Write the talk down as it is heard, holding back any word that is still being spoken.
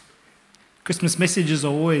Christmas messages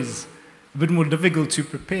are always a bit more difficult to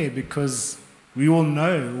prepare because we all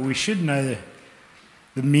know, or we should know,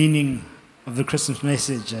 the meaning of the Christmas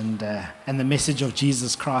message and the message of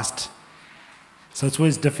Jesus Christ. So it's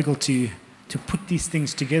always difficult to put these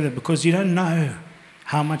things together because you don't know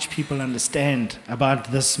how much people understand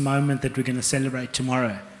about this moment that we're going to celebrate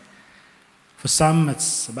tomorrow. For some,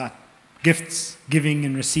 it's about gifts, giving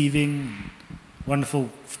and receiving, wonderful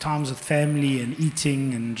times with family and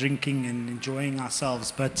eating and drinking and enjoying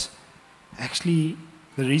ourselves. But actually,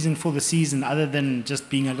 the reason for the season, other than just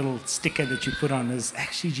being a little sticker that you put on, is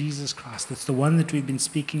actually Jesus Christ. It's the one that we've been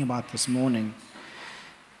speaking about this morning.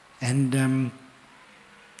 And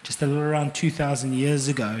just a little around 2,000 years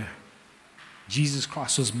ago, Jesus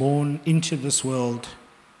Christ was born into this world.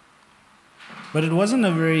 But it wasn't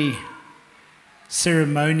a very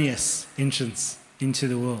ceremonious entrance into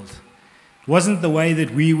the world. It wasn't the way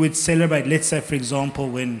that we would celebrate, let's say, for example,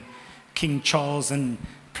 when King Charles and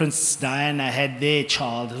Princess Diana had their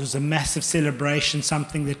child. It was a massive celebration,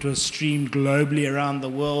 something that was streamed globally around the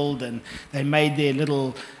world, and they made their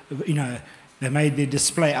little, they made their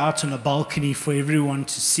display out on a balcony for everyone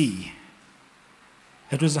to see.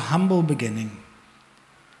 It was a humble beginning.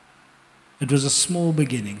 It was a small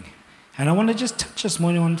beginning. And I want to just touch this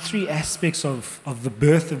morning on three aspects of the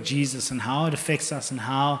birth of Jesus and how it affects us and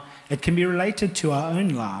how it can be related to our own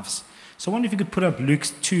lives. So I wonder if you could put up Luke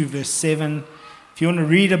 2, verse 7. If you want to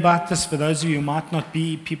read about this, for those of you who might not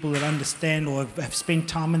be people that understand or have spent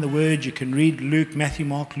time in the Word, you can read Luke, Matthew,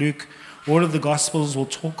 Mark, Luke. All of the Gospels, we'll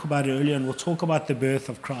talk about it earlier, and we'll talk about the birth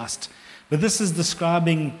of Christ. But this is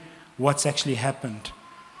describing what's actually happened.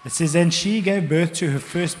 It says, "And she gave birth to her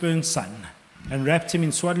firstborn son, and wrapped him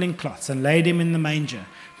in swaddling cloths, and laid him in the manger,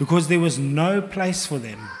 because there was no place for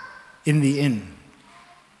them in the inn."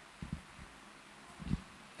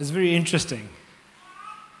 It's very interesting.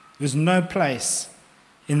 There was no place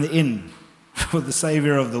in the inn for the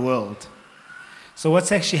Savior of the world. So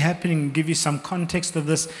what's actually happening, to give you some context of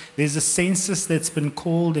this, there's a census that's been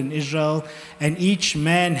called in Israel, and each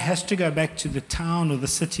man has to go back to the town or the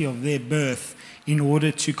city of their birth in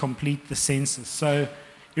order to complete the census. So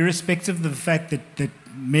irrespective of the fact that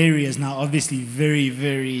Mary is now obviously very,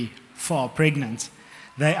 very far pregnant,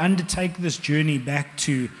 they undertake this journey back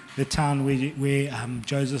to the town where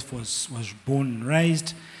Joseph was born and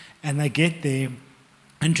raised, and they get there.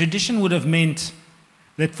 And tradition would have meant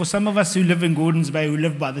that for some of us who live in Gordons Bay, who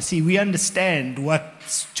live by the sea, we understand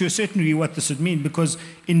to a certain degree what this would mean, because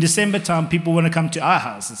in December time, people want to come to our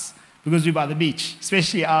houses because we're by the beach,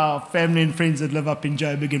 especially our family and friends that live up in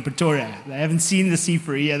Joburg and Pretoria. They haven't seen the sea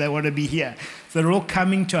for a year, they want to be here. So they're all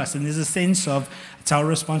coming to us, and there's a sense of it's our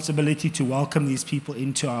responsibility to welcome these people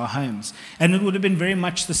into our homes. And it would have been very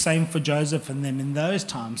much the same for Joseph and them in those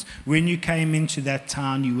times. When you came into that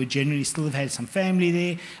town, you would generally still have had some family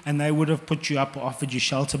there, and they would have put you up or offered you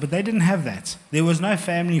shelter, but they didn't have that. There was no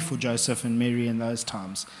family for Joseph and Mary in those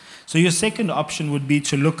times. So your second option would be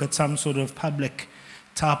to look at some sort of public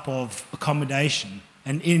type of accommodation,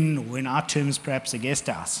 an inn, or in our terms perhaps a guest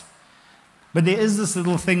house. But there is this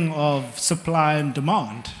little thing of supply and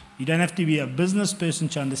demand. You don't have to be a business person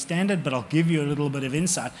to understand it, but I'll give you a little bit of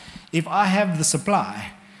insight. If I have the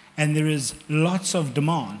supply and there is lots of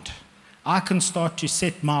demand, I can start to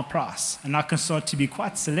set my price, and I can start to be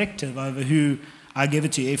quite selective over who I give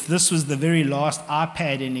it to. If this was the very last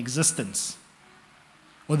iPad in existence,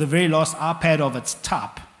 or the very last iPad of its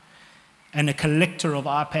type, and a collector of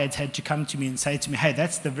iPads had to come to me and say to me, "Hey,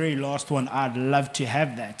 that's the very last one. I'd love to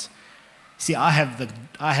have that." See, I have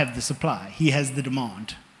the supply. He has the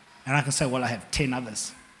demand. And I can say, well, I have 10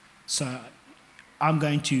 others. So I'm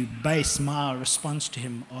going to base my response to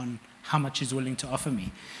him on how much he's willing to offer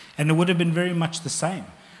me. And it would have been very much the same.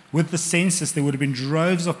 With the census, there would have been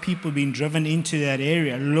droves of people being driven into that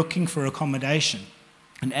area looking for accommodation.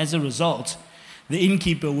 And as a result, the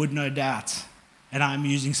innkeeper would no doubt, and I'm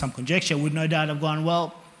using some conjecture, would no doubt have gone,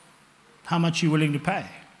 well, how much are you willing to pay?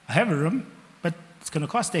 I have a room, but it's going to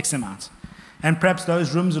cost X amount. And perhaps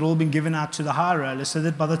those rooms had all been given out to the high rollers, so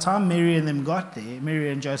that by the time Mary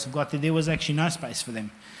and Joseph got there was actually no space for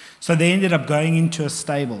them. So they ended up going into a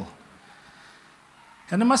stable.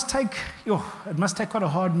 And it must take quite a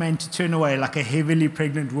hard man to turn away like a heavily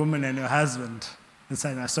pregnant woman and her husband and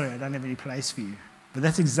say, "No, sorry, I don't have any place for you." But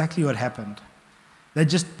that's exactly what happened. They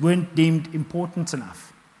just weren't deemed important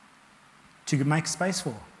enough to make space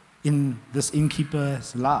for in this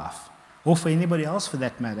innkeeper's life, or for anybody else for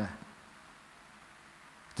that matter,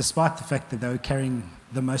 despite the fact that they were carrying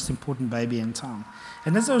the most important baby in town.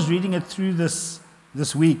 And as I was reading it through this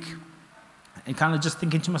week, and kind of just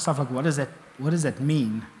thinking to myself, like, what does that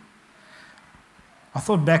mean? I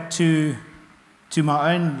thought back to to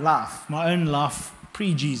my own life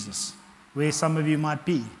pre-Jesus, where some of you might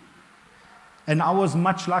be. And I was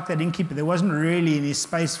much like that innkeeper. There wasn't really any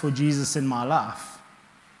space for Jesus in my life.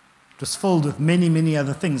 It was filled with many, many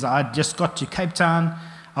other things. I had just got to Cape Town.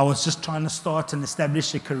 I was just trying to start and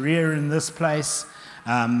establish a career in this place.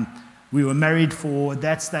 We were married for, at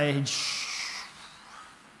that stage,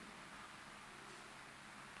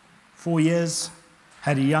 4 years.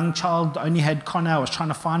 Had a young child, only had Connor. I was trying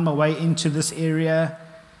to find my way into this area.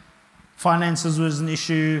 Finances was an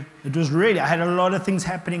issue. It was really, I had a lot of things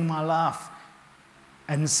happening in my life.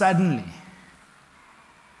 And suddenly,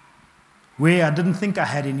 where I didn't think I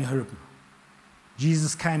had any hope,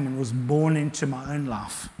 Jesus came and was born into my own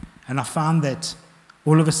life. And I found that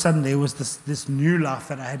all of a sudden there was this new life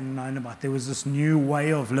that I hadn't known about. There was this new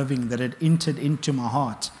way of living that had entered into my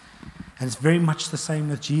heart. And it's very much the same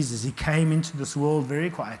with Jesus. He came into this world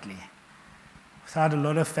very quietly, without a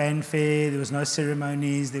lot of fanfare. There was no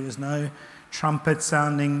ceremonies. There was no trumpet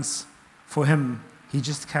soundings for him. He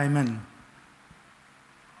just came in.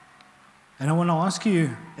 And I want to ask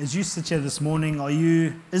you, as you sit here this morning,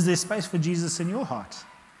 is there space for Jesus in your heart?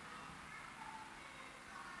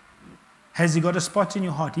 Has he got a spot in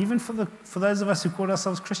your heart? Even for those of us who call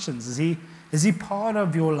ourselves Christians, is he part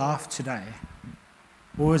of your life today?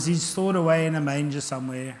 Or is he stored away in a manger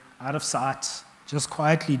somewhere, out of sight, just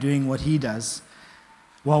quietly doing what he does,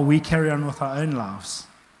 while we carry on with our own lives?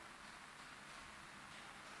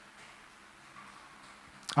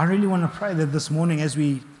 I really want to pray that this morning, as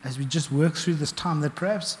we just work through this time, that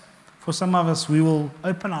perhaps for some of us we will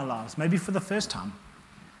open our lives, maybe for the first time.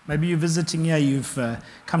 Maybe you're visiting here, you've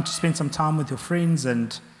come to spend some time with your friends,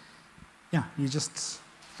 and you just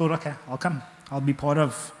thought, okay, I'll come. I'll be part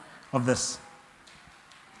of this.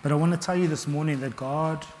 But I want to tell you this morning that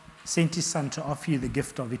God sent his Son to offer you the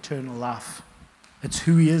gift of eternal life. It's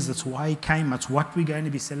who he is. It's why he came. It's what we're going to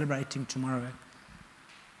be celebrating tomorrow.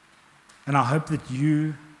 And I hope that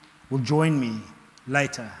you will join me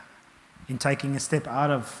later in taking a step out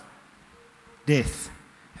of death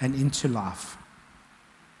and into life.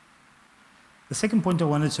 The second point I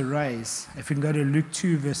wanted to raise, if we can go to Luke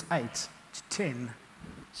 2, verse 8 to 10,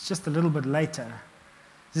 it's just a little bit later.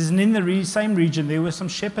 This is in the same region, there were some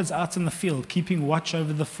shepherds out in the field keeping watch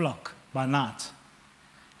over the flock by night.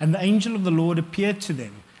 And the angel of the Lord appeared to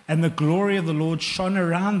them, and the glory of the Lord shone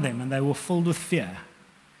around them, and they were filled with fear.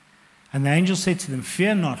 And the angel said to them,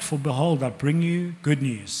 "Fear not, for behold, I bring you good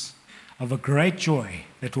news of a great joy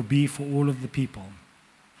that will be for all of the people."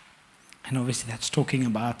 And obviously that's talking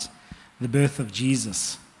about the birth of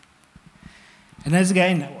Jesus. And as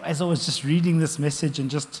I was just reading this message and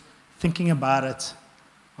just thinking about it,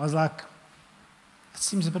 I was like, it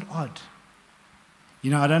seems a bit odd.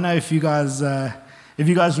 I don't know if you guys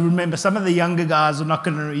remember. Some of the younger guys are not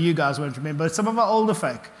going to, you guys won't remember, but some of our older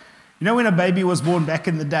folk, when a baby was born back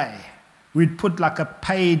in the day, we'd put like a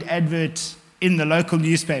paid advert in the local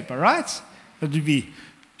newspaper, right? That would be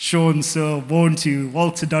Shaun Searle, born to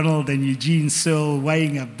Walter Donald and Eugene Searle,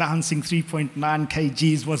 weighing a bouncing 3.9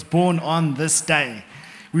 kgs, was born on this day.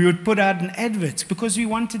 We would put out an advert because we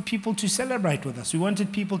wanted people to celebrate with us. We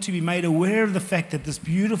wanted people to be made aware of the fact that this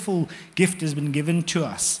beautiful gift has been given to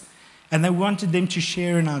us. And they wanted them to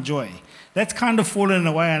share in our joy. That's kind of fallen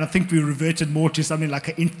away, and I think we reverted more to something like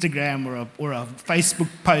an Instagram or a Facebook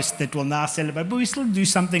post that will now celebrate. But we still do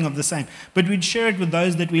something of the same. But we'd share it with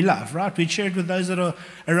those that we love, right? We'd share it with those that are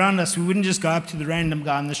around us. We wouldn't just go up to the random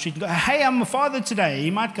guy on the street and go, "Hey, I'm a father today."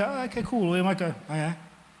 He might go, "Oh, okay, cool." Or he might go, "Oh, yeah."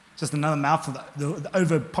 Just another mouthful of the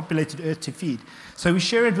overpopulated earth to feed. So we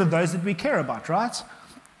share it with those that we care about, right?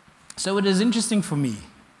 So it is interesting for me,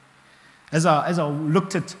 as I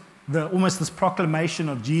looked at almost this proclamation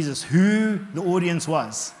of Jesus, who the audience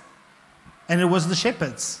was. And it was the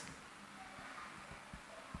shepherds.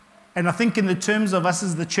 And I think in the terms of us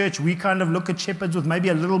as the church, we kind of look at shepherds with maybe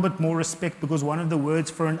a little bit more respect, because one of the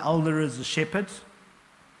words for an elder is a shepherd.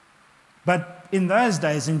 But in those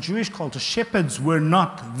days, in Jewish culture, shepherds were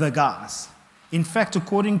not the guys. In fact,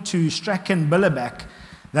 according to Strachan Billeback,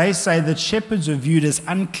 they say that shepherds were viewed as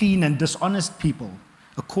unclean and dishonest people,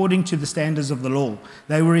 according to the standards of the law.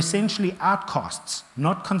 They were essentially outcasts,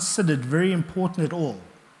 not considered very important at all,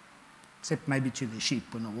 except maybe to their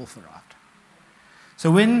sheep when the wolf arrived.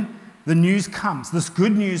 So when the news comes, this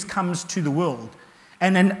good news comes to the world,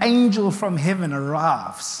 and an angel from heaven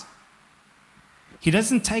arrives, he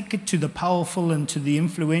doesn't take it to the powerful and to the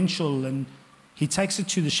influential, and he takes it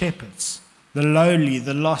to the shepherds, the lowly,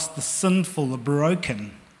 the lost, the sinful, the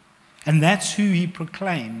broken. And that's who he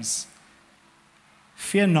proclaims.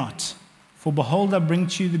 "Fear not, for behold, I bring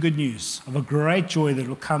to you the good news of a great joy that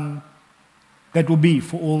will be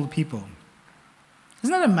for all the people."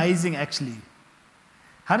 Isn't that amazing, actually?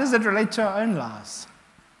 How does that relate to our own lives?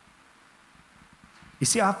 You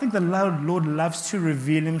see, I think the Lord loves to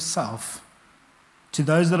reveal himself to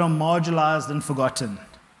those that are marginalized and forgotten.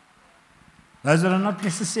 Those that are not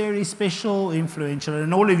necessarily special, influential,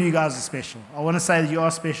 and all of you guys are special. I want to say that you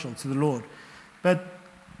are special to the Lord. But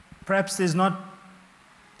perhaps there's not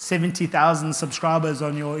 70,000 subscribers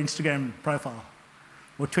on your Instagram profile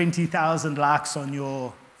or 20,000 likes on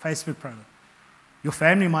your Facebook profile. Your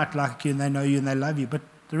family might like you and they know you and they love you, but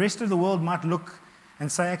the rest of the world might look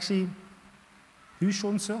and say, actually, who's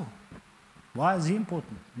Shaun Searle? Why is he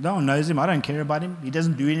important? No one knows him. I don't care about him. He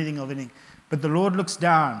doesn't do anything of anything. But the Lord looks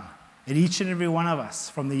down at each and every one of us,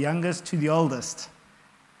 from the youngest to the oldest.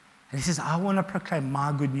 And he says, I want to proclaim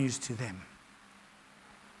my good news to them.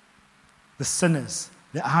 The sinners,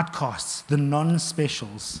 the outcasts, the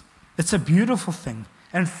non-specials. It's a beautiful thing.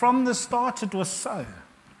 And from the start, it was so.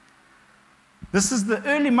 This is the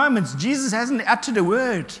early moments. Jesus hasn't uttered a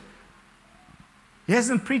word. He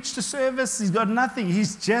hasn't preached a service. He's got nothing.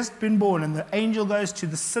 He's just been born. And the angel goes to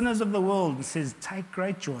the sinners of the world and says, take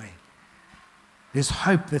great joy. There's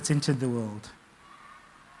hope that's entered the world.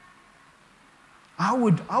 I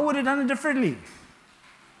would have done it differently.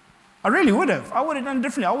 I really would have. I would have done it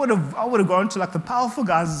differently. I would have gone to like the powerful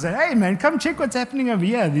guys and said, hey man, come check what's happening over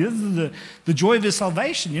here. This is the joy of your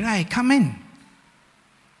salvation. Hey, come in.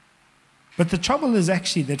 But the trouble is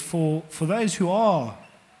actually that for those who are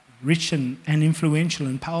rich and influential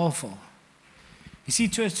and powerful, you see,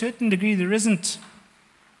 to a certain degree, there isn't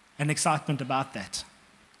an excitement about that.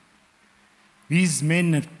 These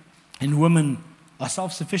men and women are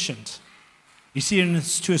self-sufficient. You see, and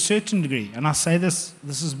it's to a certain degree, and I say this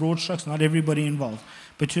is broad strokes, not everybody involved,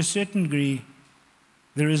 but to a certain degree,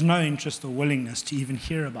 there is no interest or willingness to even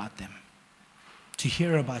hear about them, to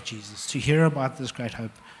hear about Jesus, to hear about this great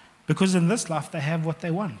hope, because in this life they have what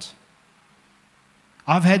they want.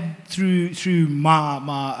 I've had through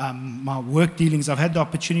my work dealings, I've had the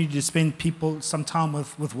opportunity to spend some time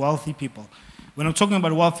with wealthy people. When I'm talking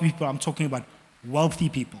about wealthy people, I'm talking about wealthy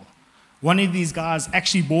people. One of these guys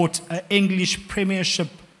actually bought an English Premiership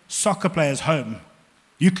soccer player's home.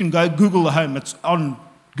 You can go Google the home. It's on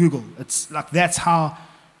Google. It's like, that's how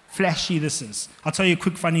flashy this is. I'll tell you a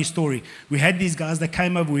quick funny story. We had these guys that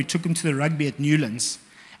came over. We took them to the rugby at Newlands.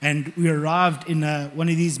 And we arrived in one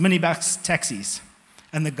of these minibus taxis.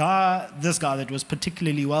 And this guy that was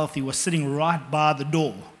particularly wealthy was sitting right by the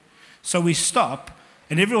door. So we stop,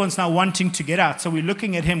 and everyone's now wanting to get out. So we're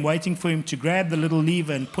looking at him, waiting for him to grab the little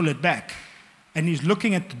lever and pull it back. And he's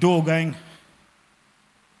looking at the door going.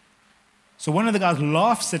 So one of the guys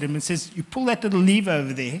laughs at him and says, you pull that little lever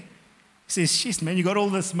over there. He says, sheesh, man, you got all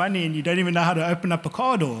this money and you don't even know how to open up a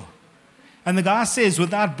car door. And the guy says,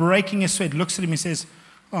 without breaking a sweat, looks at him and says,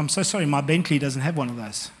 oh, I'm so sorry, my Bentley doesn't have one of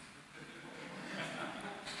those.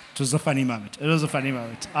 It was a funny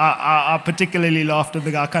moment. I particularly laughed and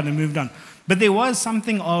the guy kind of moved on. But there was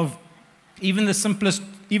something of even the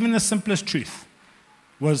simplest truth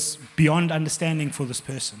was beyond understanding for this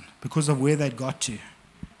person because of where they'd got to.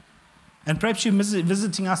 And perhaps you're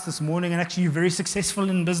visiting us this morning and actually you're very successful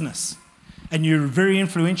in business and you're a very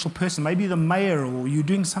influential person, maybe the mayor, or you're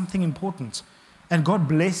doing something important. And God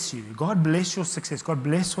bless you. God bless your success. God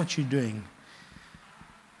bless what you're doing.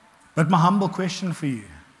 But my humble question for you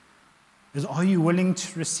is, are you willing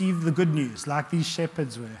to receive the good news like these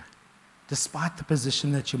shepherds were, despite the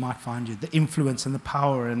position that you might find you, the influence and the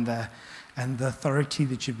power and the authority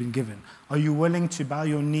that you've been given? Are you willing to bow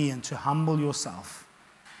your knee and to humble yourself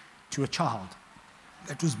to a child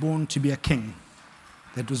that was born to be a king,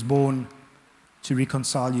 that was born to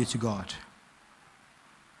reconcile you to God?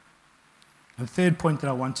 And the third point that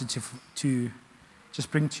I wanted to just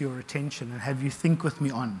bring to your attention and have you think with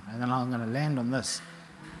me on, and then I'm going to land on this,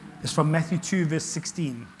 is from Matthew 2, verse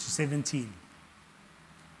 16 to 17.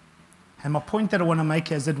 And my point that I want to make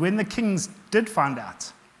here is that when the kings did find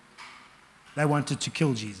out, they wanted to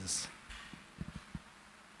kill Jesus.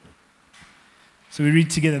 So we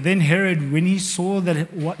read together. Then Herod, when he saw that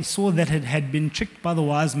it had been tricked by the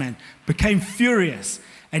wise man, became furious,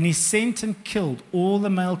 and he sent and killed all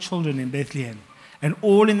the male children in Bethlehem and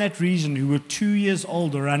all in that region who were 2 years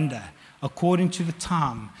old or under, according to the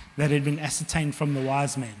time that had been ascertained from the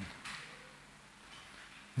wise men.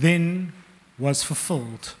 Then was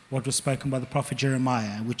fulfilled what was spoken by the prophet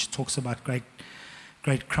Jeremiah, which talks about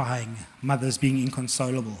great crying, mothers being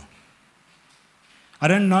inconsolable. I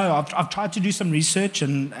don't know. I've tried to do some research,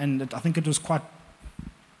 and I think it was quite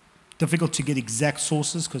difficult to get exact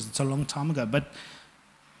sources because it's a long time ago. But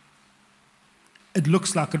it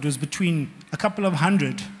looks like it was between a couple of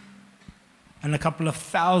hundred and a couple of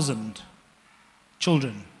thousand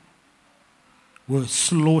children were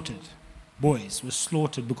slaughtered. Boys were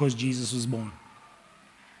slaughtered because Jesus was born.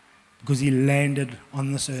 Because he landed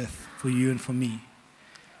on this earth for you and for me.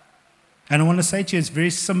 And I want to say to you, it's very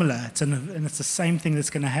similar. And it's the same thing that's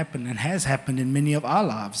going to happen and has happened in many of our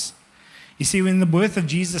lives. You see, when the birth of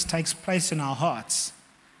Jesus takes place in our hearts,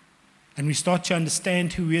 and we start to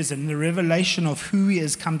understand who he is, and the revelation of who he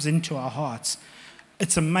is comes into our hearts,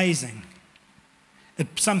 it's amazing.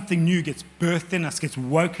 Something new gets birthed in us, gets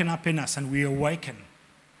woken up in us, and we awaken.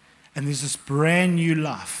 And there's this brand new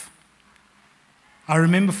life. I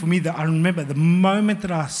remember the moment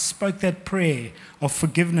that I spoke that prayer of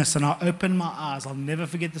forgiveness and I opened my eyes. I'll never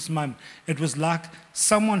forget this moment. It was like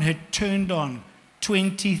someone had turned on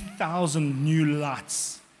 20,000 new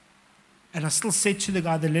lights. And I still said to the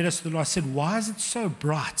guy that led us to the Lord, I said, why is it so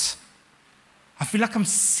bright? I feel like I'm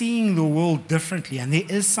seeing the world differently. And there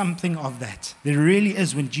is something of that. There really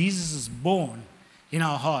is. When Jesus is born in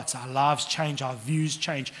our hearts, our lives change, our views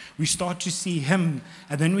change. We start to see him,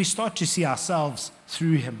 and then we start to see ourselves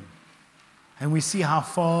through him. And we see how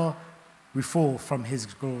far we fall from his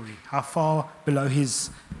glory, how far below his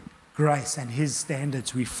grace and his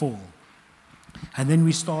standards we fall. And then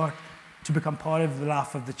we start to become part of the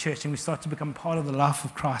life of the church, and we start to become part of the life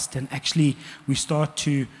of Christ, and actually we start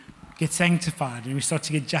to get sanctified, and we start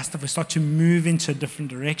to get justified, we start to move into different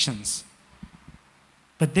directions.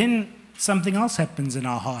 But then something else happens in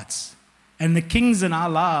our hearts, and the kings in our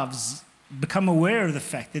lives become aware of the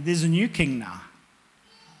fact that there's a new king now.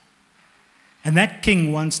 And that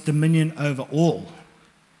king wants dominion over all.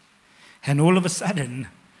 And all of a sudden,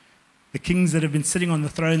 the kings that have been sitting on the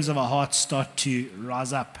thrones of our hearts start to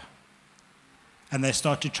rise up. And they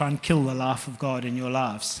start to try and kill the life of God in your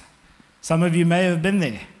lives. Some of you may have been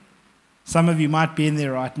there. Some of you might be in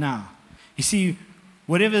there right now. You see,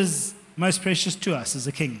 whatever's most precious to us is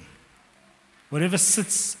a king. Whatever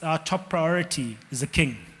sits our top priority is a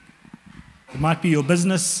king. It might be your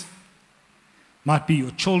business, it might be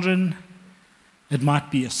your children, it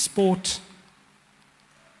might be a sport,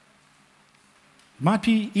 it might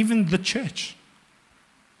be even the church.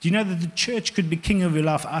 Do you know that the church could be king of your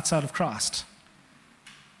life outside of Christ?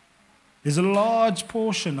 There's a large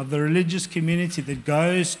portion of the religious community that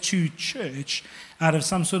goes to church out of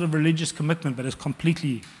some sort of religious commitment, but has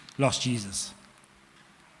completely lost Jesus.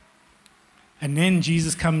 And then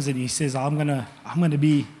Jesus comes and he says, I'm going to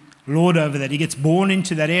be Lord over that. He gets born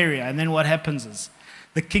into that area. And then what happens is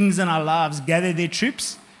the kings in our lives gather their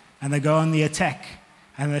troops and they go on the attack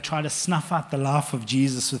and they try to snuff out the life of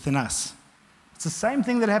Jesus within us. It's the same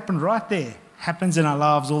thing that happened right there. Happens in our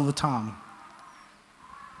lives all the time.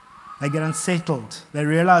 They get unsettled. They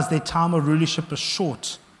realize their time of rulership is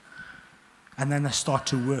short. And then they start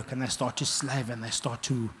to work and they start to slave and they start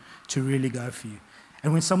to really go for you.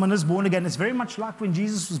 And when someone is born again, it's very much like when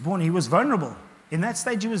Jesus was born. He was vulnerable. In that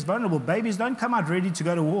stage, he was vulnerable. Babies don't come out ready to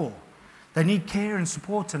go to war. They need care and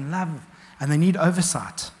support and love, and they need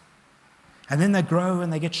oversight. And then they grow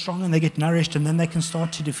and they get strong and they get nourished, and then they can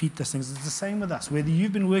start to defeat those things. It's the same with us. Whether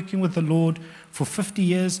you've been working with the Lord for 50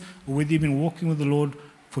 years or whether you've been walking with the Lord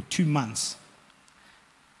for 2 months,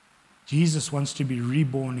 Jesus wants to be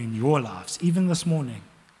reborn in your lives, even this morning.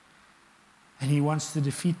 And he wants to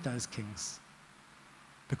defeat those kings.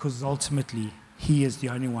 Because ultimately, he is the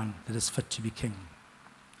only one that is fit to be king.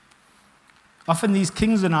 Often these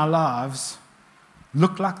kings in our lives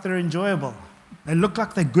look like they're enjoyable. They look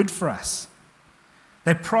like they're good for us.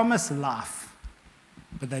 They promise life,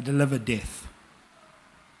 but they deliver death.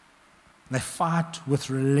 They fight with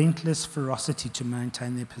relentless ferocity to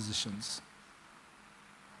maintain their positions.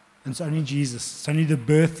 And it's only Jesus, it's only the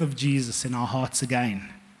birth of Jesus in our hearts again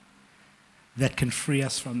that can free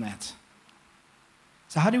us from that.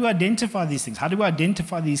 So how do we identify these things? How do we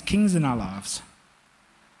identify these kings in our lives?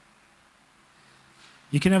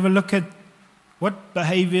 You can have a look at what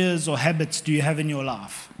behaviors or habits do you have in your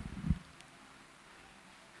life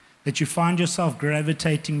that you find yourself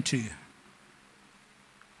gravitating to.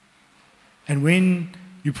 And when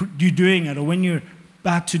you're doing it or when you're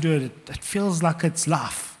about to do it, it feels like it's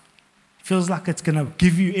life. It feels like it's going to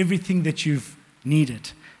give you everything that you've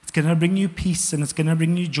needed. It's going to bring you peace and it's going to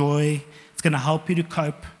bring you joy. It's going to help you to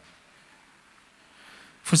cope.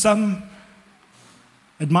 For some,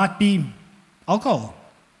 it might be alcohol.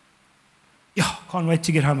 Yeah, can't wait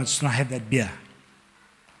to get home and just not have that beer.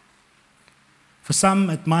 For some,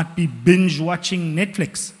 it might be binge watching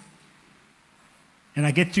Netflix. And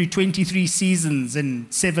I get through 23 seasons in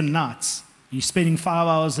 7 nights. You're spending 5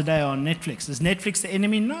 hours a day on Netflix. Is Netflix the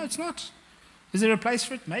enemy? No, it's not. Is there a place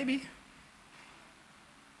for it? Maybe.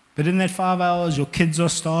 But in that 5 hours, your kids are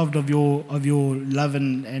starved of your love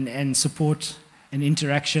and support, an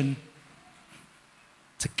interaction.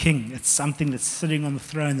 It's a king. It's something that's sitting on the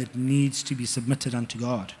throne that needs to be submitted unto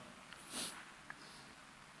God.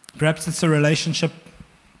 Perhaps it's a relationship.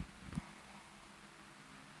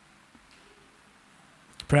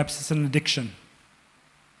 Perhaps it's an addiction.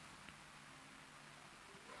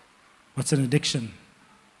 What's an addiction?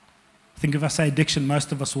 I think if I say addiction,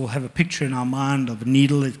 most of us will have a picture in our mind of a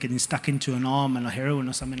needle that's getting stuck into an arm and a heroin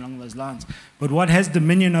or something along those lines. But what has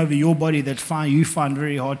dominion over your body that you find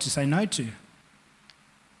very hard to say no to?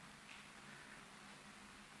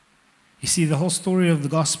 You see, the whole story of the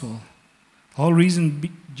gospel, the whole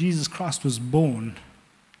reason Jesus Christ was born,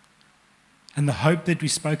 and the hope that we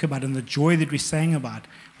spoke about and the joy that we sang about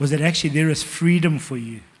was that actually there is freedom for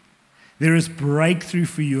you. There is breakthrough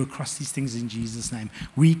for you across these things in Jesus' name.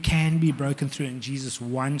 We can be broken through, and Jesus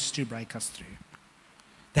wants to break us through.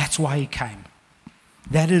 That's why he came.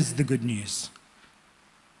 That is the good news.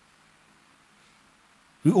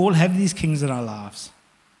 We all have these kings in our lives,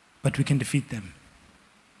 but we can defeat them.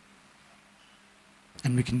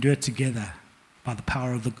 And we can do it together by the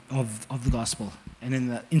power of the gospel and in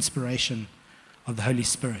the inspiration of the Holy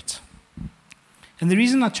Spirit. And the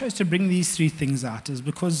reason I chose to bring these three things out is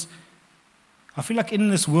because I feel like in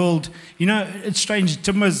this world, it's strange.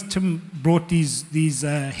 Tim brought these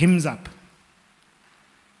hymns up.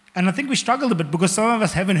 And I think we struggled a bit because some of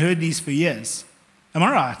us haven't heard these for years. Am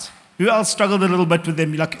I right? Who else struggled a little bit with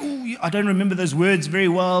them? You're like, oh, I don't remember those words very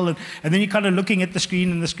well. And then you're kind of looking at the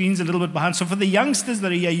screen, and the screen's a little bit behind. So for the youngsters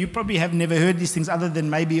that are here, you probably have never heard these things other than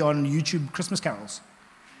maybe on YouTube Christmas carols.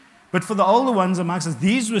 But for the older ones amongst us,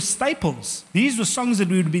 these were staples. These were songs that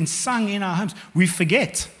would have been sung in our homes. We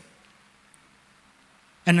forget.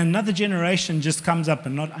 And another generation just comes up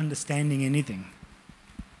and not understanding anything.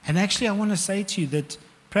 And actually, I want to say to you that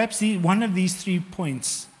perhaps one of these 3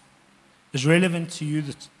 points is relevant to you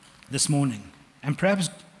this morning. And perhaps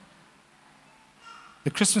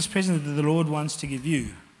the Christmas present that the Lord wants to give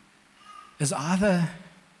you is either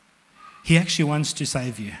he actually wants to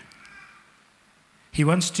save you. He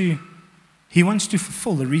wants to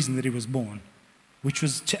fulfill the reason that he was born, which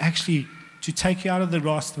was to take you out of the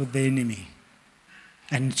grasp of the enemy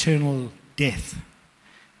and eternal death.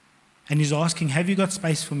 And he's asking, have you got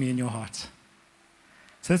space for me in your heart?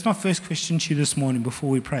 So that's my first question to you this morning before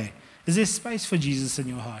we pray. Is there space for Jesus in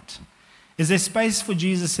your heart? Is there space for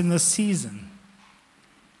Jesus in this season?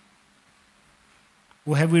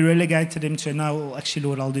 Or have we relegated him to, no, well, actually,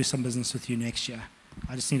 Lord, I'll do some business with you next year.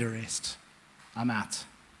 I just need a rest. I'm out.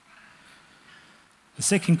 The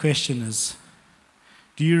second question is,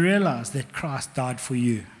 do you realize that Christ died for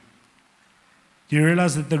you? Do you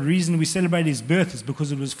realize that the reason we celebrate his birth is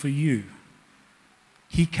because it was for you?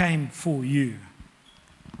 He came for you.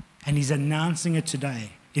 And he's announcing it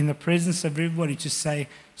today in the presence of everybody to say,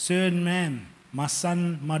 sir and ma'am, my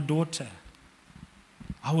son, my daughter,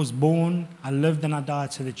 I was born, I lived and I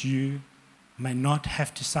died so that you may not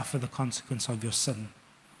have to suffer the consequence of your sin.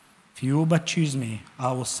 If you will but choose me,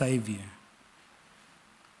 I will save you.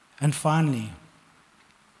 And finally,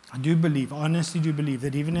 I honestly do believe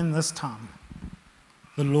that even in this time,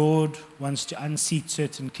 the Lord wants to unseat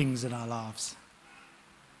certain kings in our lives.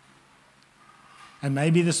 And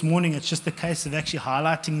maybe this morning it's just a case of actually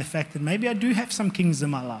highlighting the fact that maybe I do have some kings in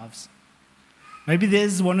my lives. Maybe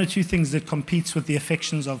there's 1 or 2 things that competes with the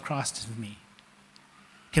affections of Christ for me.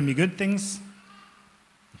 Can be good things.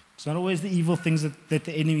 It's not always the evil things that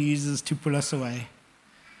the enemy uses to pull us away.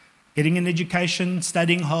 Getting an education,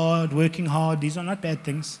 studying hard, working hard, these are not bad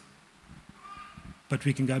things. But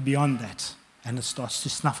we can go beyond that, and it starts to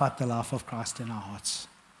snuff out the life of Christ in our hearts.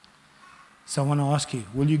 So I want to ask you,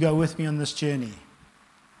 will you go with me on this journey?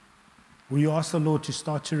 Will you ask the Lord to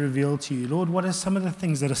start to reveal to you, Lord, what are some of the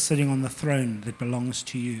things that are sitting on the throne that belongs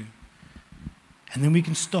to you? And then we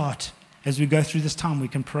can start, as we go through this time, we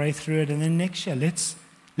can pray through it, and then next year, let's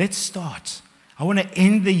start. I want to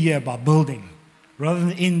end the year by building, rather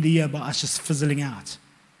than end the year by us just fizzling out.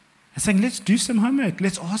 And saying, let's do some homework.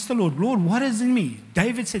 Let's ask the Lord, Lord, what is in me?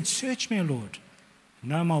 David said, search me, O Lord.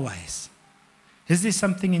 Know my ways. Is there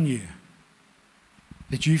something in you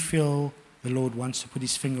that you feel the Lord wants to put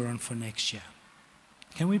his finger on for next year?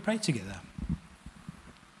 Can we pray together?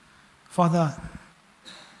 Father,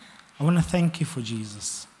 I want to thank you for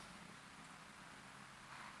Jesus.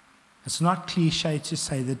 It's not cliche to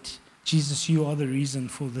say that, Jesus, you are the reason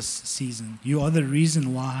for this season. You are the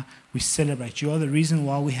reason why we celebrate. You are the reason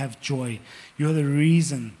why we have joy. You are the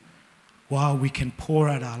reason why we can pour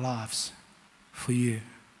out our lives for you.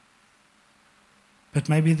 But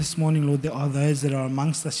maybe this morning, Lord, there are those that are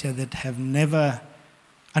amongst us here that have never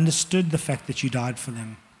understood the fact that you died for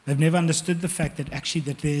them. They've never understood the fact that actually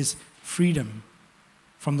that there's freedom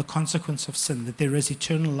from the consequence of sin, that there is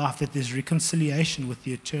eternal life, that there's reconciliation with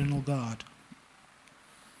the eternal God.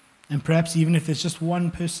 And perhaps even if there's just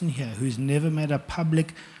one person here who's never made a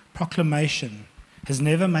public proclamation, has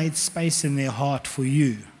never made space in their heart for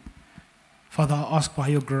you, Father, I ask by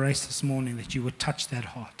your grace this morning that you would touch that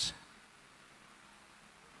heart.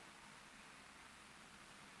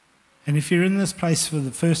 And if you're in this place for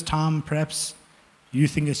the first time, perhaps you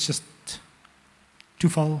think it's just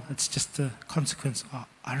toeval, it's just a consequence.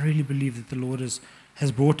 I really believe that the Lord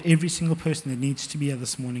has brought every single person that needs to be here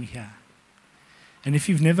this morning here. And if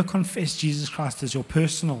you've never confessed Jesus Christ as your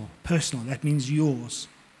personal, that means yours,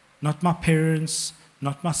 not my parents,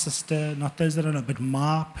 not my sister, not those that I know, but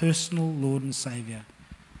my personal Lord and Savior,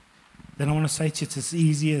 then I want to say to you, it's as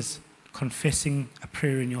easy as confessing a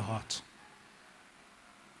prayer in your heart.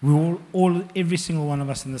 Every single one of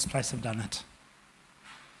us in this place have done it.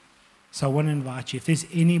 So I want to invite you, if there's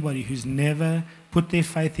anybody who's never put their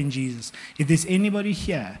faith in Jesus, if there's anybody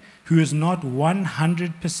here who is not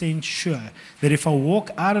 100% sure that if I walk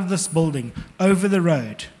out of this building, over the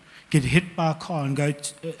road, get hit by a car and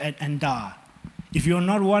and die, if you're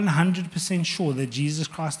not 100% sure that Jesus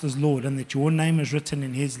Christ is Lord and that your name is written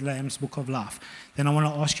in His Lamb's Book of Life, then I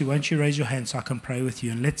want to ask you, won't you raise your hand so I can pray with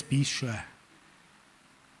you, and let's be sure.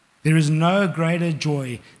 There is no greater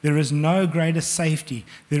joy, there is no greater safety,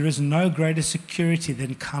 there is no greater security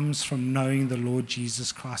than comes from knowing the Lord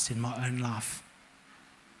Jesus Christ in my own life.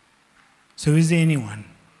 So is there anyone?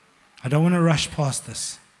 I don't want to rush past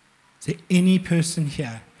this. Is there any person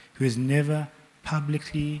here who has never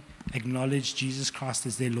publicly acknowledged Jesus Christ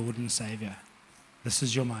as their Lord and Savior? This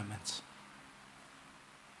is your moment.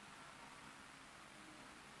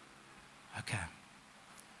 Okay.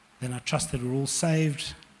 Then I trust that we're all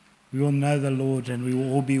saved. We will know the Lord and we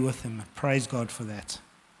will all be with Him. Praise God for that.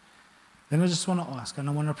 Then I just want to ask, and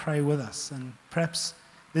I want to pray with us. And perhaps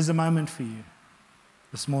there's a moment for you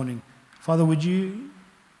this morning. Father, would you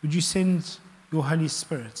send your Holy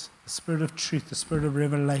Spirit, the Spirit of truth, the Spirit of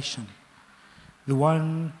revelation, the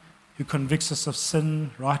one who convicts us of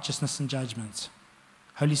sin, righteousness, and judgment.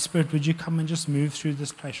 Holy Spirit, would you come and just move through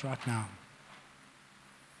this place right now?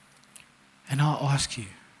 And I'll ask you,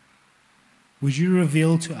 would you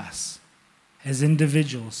reveal to us as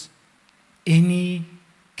individuals any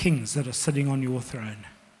kings that are sitting on your throne?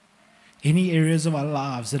 Any areas of our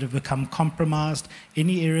lives that have become compromised?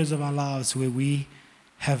 Any areas of our lives where we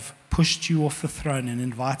have pushed you off the throne and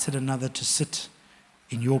invited another to sit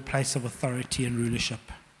in your place of authority and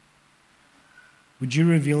rulership? Would you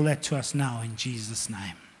reveal that to us now in Jesus'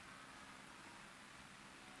 name?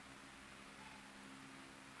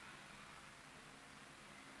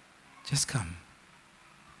 Just come.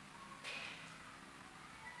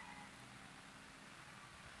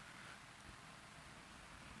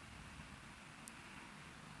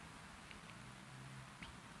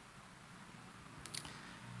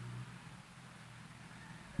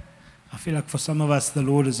 I feel like for some of us, the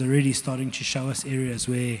Lord is already starting to show us areas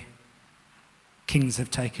where kings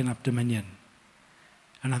have taken up dominion.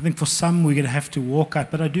 And I think for some, we're going to have to walk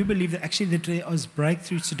out. But I do believe that actually that there is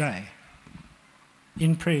breakthrough today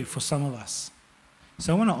in prayer for some of us.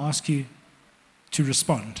 So I want to ask you to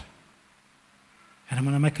respond. And I'm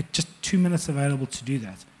going to make it just 2 minutes available to do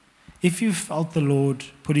that. If you felt the Lord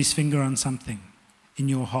put His finger on something in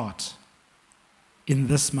your heart in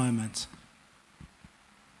this moment,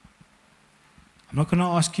 I'm not going to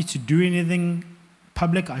ask you to do anything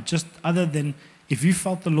public. Other than if you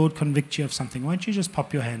felt the Lord convict you of something, why don't you just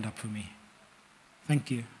pop your hand up for me?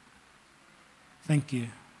 Thank you. Thank you.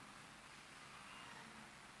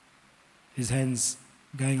 His hand's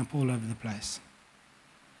going up all over the place.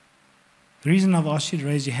 The reason I've asked you to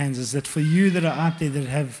raise your hands is that for you that are out there that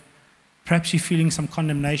have, perhaps you're feeling some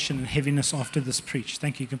condemnation and heaviness after this preach.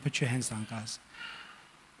 Thank you. You can put your hands down, guys.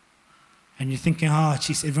 And you're thinking,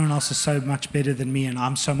 geez, everyone else is so much better than me and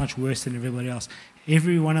I'm so much worse than everybody else.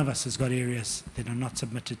 Every one of us has got areas that are not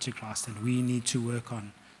submitted to Christ and we need to work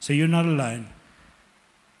on. So you're not alone.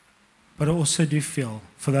 But I also do feel,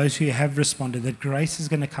 for those who have responded, that grace is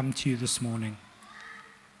going to come to you this morning.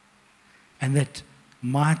 And that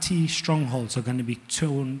mighty strongholds are going to be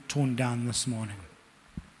torn down this morning.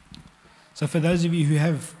 So for those of you who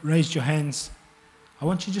have raised your hands, I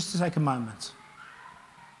want you just to take a moment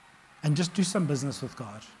and just do some business with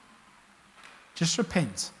God. Just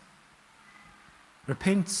repent.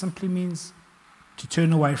 Repent simply means to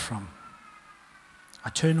turn away from. I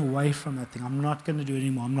turn away from that thing. I'm not going to do it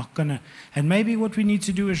anymore. I'm not going to. And maybe what we need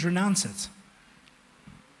to do is renounce it.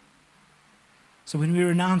 So when we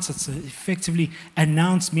renounce it, so effectively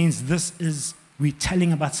announce means we're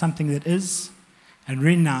telling about something that is, and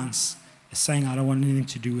renounce is saying, I don't want anything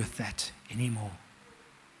to do with that anymore.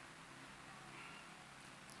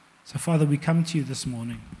 So, Father, we come to you this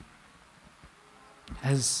morning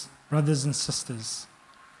as brothers and sisters,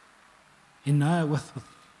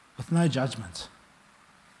 with no judgment,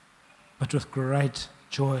 but with great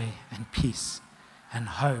joy and peace and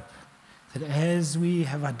hope, that as we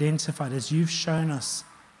have identified, as you've shown us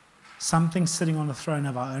something sitting on the throne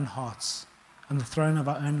of our own hearts, on the throne of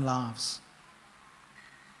our own lives,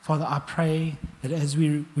 Father, I pray that as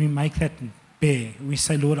we make that bare, we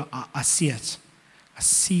say, Lord, I see it. I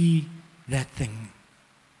see that thing.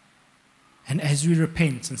 And as we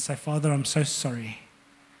repent and say, Father, I'm so sorry,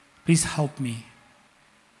 please help me.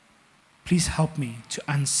 Please help me to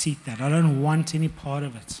unseat that. I don't want any part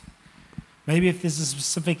of it. Maybe if there's a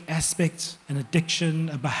specific aspect, an addiction,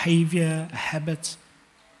 a behavior, a habit,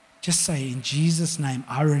 just say, in Jesus' name,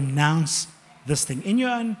 I renounce this thing. In your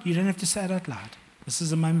own, you don't have to say it out loud. This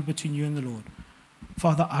is a moment between you and the Lord.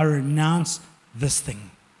 Father, I renounce this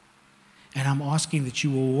thing. And I'm asking that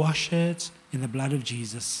you will wash it in the blood of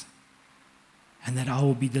Jesus, and that I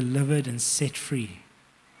will be delivered and set free.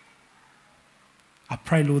 I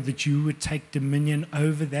pray, Lord, that you would take dominion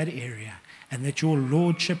over that area, and that your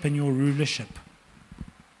lordship and your rulership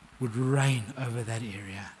would reign over that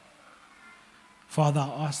area. Father,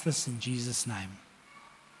 I ask this in Jesus' name.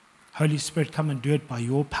 Holy Spirit, come and do it by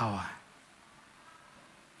your power.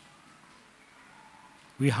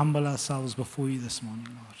 We humble ourselves before you this morning,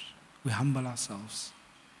 Lord. We humble ourselves,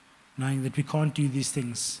 knowing that we can't do these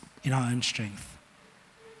things in our own strength.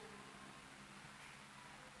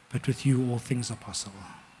 But with you, all things are possible.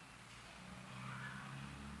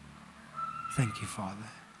 Thank you, Father.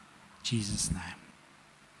 In Jesus' name.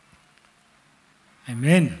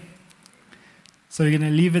 Amen. So we're going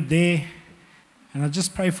to leave it there. And I'll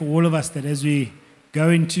just pray for all of us that as we go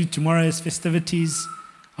into tomorrow's festivities,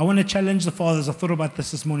 I want to challenge the fathers. I thought about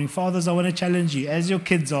this morning. Fathers, I want to challenge you as your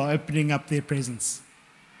kids are opening up their presents,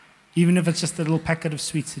 even if it's just a little packet of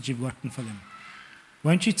sweets that you've gotten for them.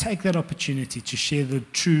 Won't you take that opportunity to share the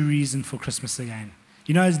true reason for Christmas again?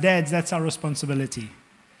 You know, as dads, that's our responsibility.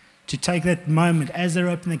 To take that moment as they're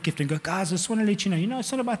opening the gift and go, guys, I just want to let you know,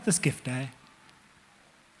 it's not about this gift, eh?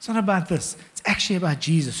 It's not about this. It's actually about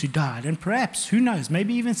Jesus who died. And perhaps, who knows,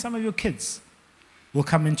 maybe even some of your kids will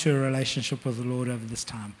come into a relationship with the Lord over this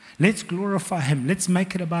time. Let's glorify him. Let's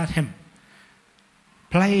make it about him.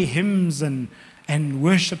 Play hymns and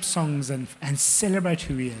worship songs and celebrate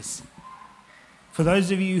who he is. For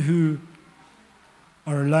those of you who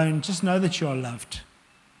are alone, just know that you are loved.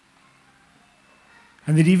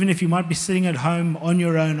 And that even if you might be sitting at home on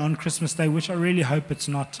your own on Christmas Day, which I really hope it's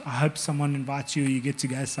not, I hope someone invites you or you get to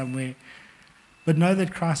go somewhere. But know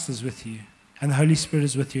that Christ is with you and the Holy Spirit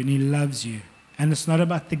is with you and he loves you. And it's not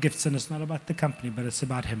about the gifts and it's not about the company, but it's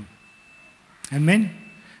about him. Amen.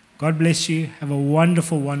 God bless you. Have a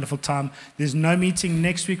wonderful, wonderful time. There's no meeting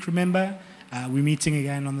next week, remember. We're meeting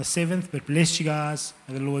again on the 7th. But bless you guys.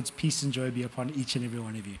 May the Lord's peace and joy be upon each and every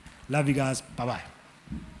one of you. Love you guys. Bye-bye.